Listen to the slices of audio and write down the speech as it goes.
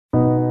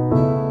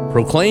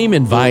Proclaim,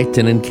 invite,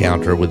 and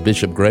encounter with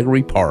Bishop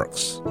Gregory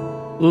Parkes.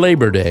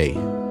 Labor Day.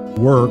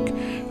 Work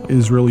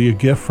is really a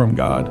gift from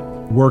God.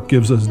 Work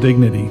gives us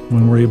dignity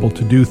when we're able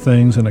to do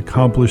things and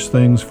accomplish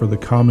things for the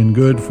common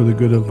good, for the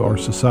good of our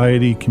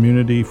society,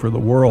 community, for the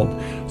world.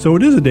 So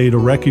it is a day to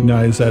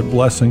recognize that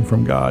blessing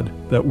from God,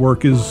 that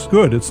work is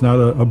good, it's not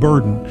a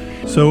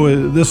burden.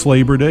 So this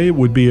Labor Day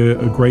would be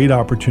a great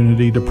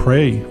opportunity to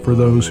pray for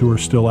those who are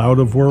still out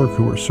of work,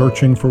 who are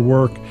searching for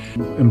work.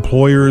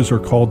 Employers are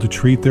called to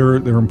treat their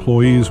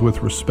employees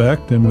with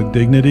respect and with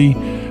dignity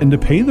and to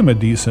pay them a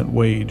decent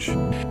wage.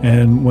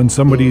 And when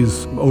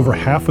somebody's over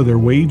half of their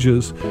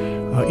wages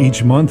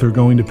each month are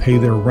going to pay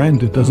their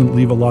rent, it doesn't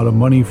leave a lot of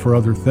money for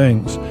other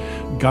things.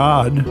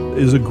 God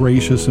is a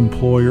gracious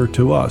employer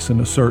to us in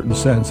a certain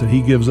sense, that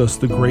He gives us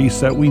the grace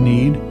that we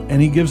need,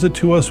 and He gives it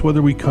to us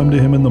whether we come to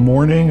Him in the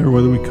morning or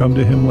whether we come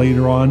to Him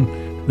later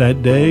on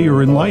that day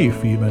or in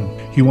life even.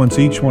 He wants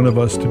each one of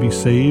us to be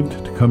saved,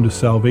 to come to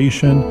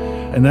salvation,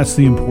 and that's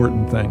the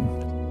important thing.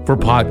 For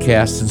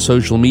podcasts and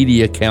social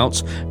media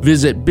accounts,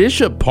 visit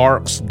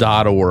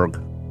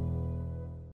bishopparkes.org.